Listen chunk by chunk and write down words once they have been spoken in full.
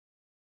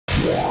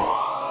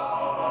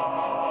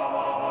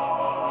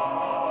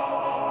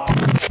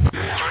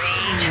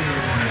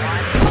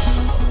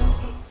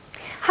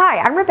Hi,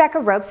 I'm Rebecca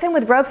Robeson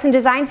with Robeson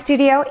Design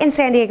Studio in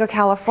San Diego,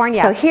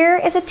 California. So here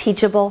is a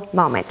teachable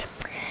moment.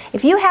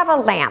 If you have a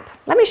lamp,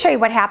 let me show you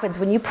what happens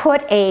when you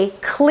put a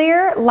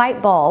clear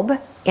light bulb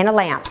in a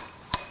lamp.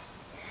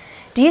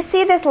 Do you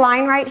see this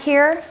line right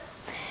here?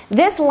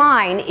 This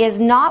line is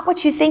not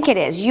what you think it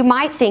is. You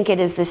might think it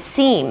is the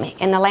seam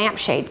in the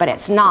lampshade, but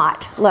it's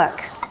not.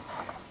 Look,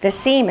 the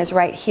seam is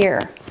right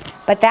here.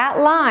 But that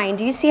line,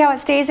 do you see how it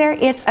stays there?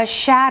 It's a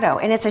shadow,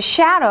 and it's a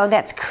shadow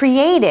that's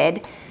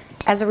created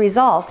as a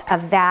result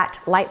of that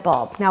light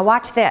bulb. Now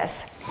watch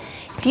this.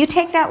 If you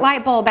take that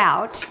light bulb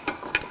out,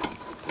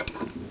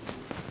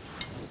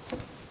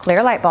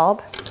 clear light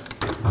bulb,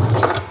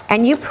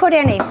 and you put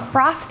in a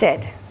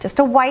frosted, just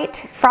a white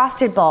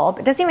frosted bulb,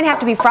 it doesn't even have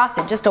to be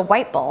frosted, just a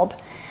white bulb,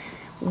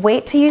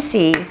 wait till you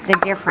see the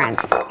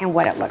difference in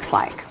what it looks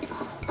like.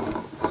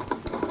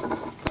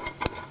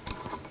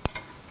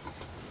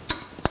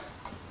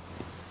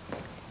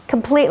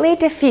 Completely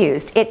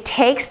diffused. It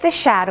takes the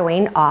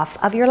shadowing off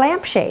of your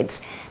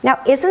lampshades. Now,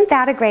 isn't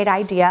that a great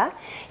idea?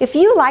 If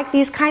you like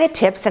these kind of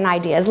tips and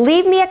ideas,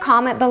 leave me a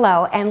comment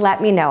below and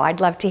let me know. I'd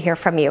love to hear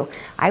from you.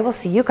 I will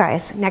see you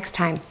guys next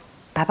time.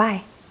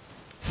 Bye-bye.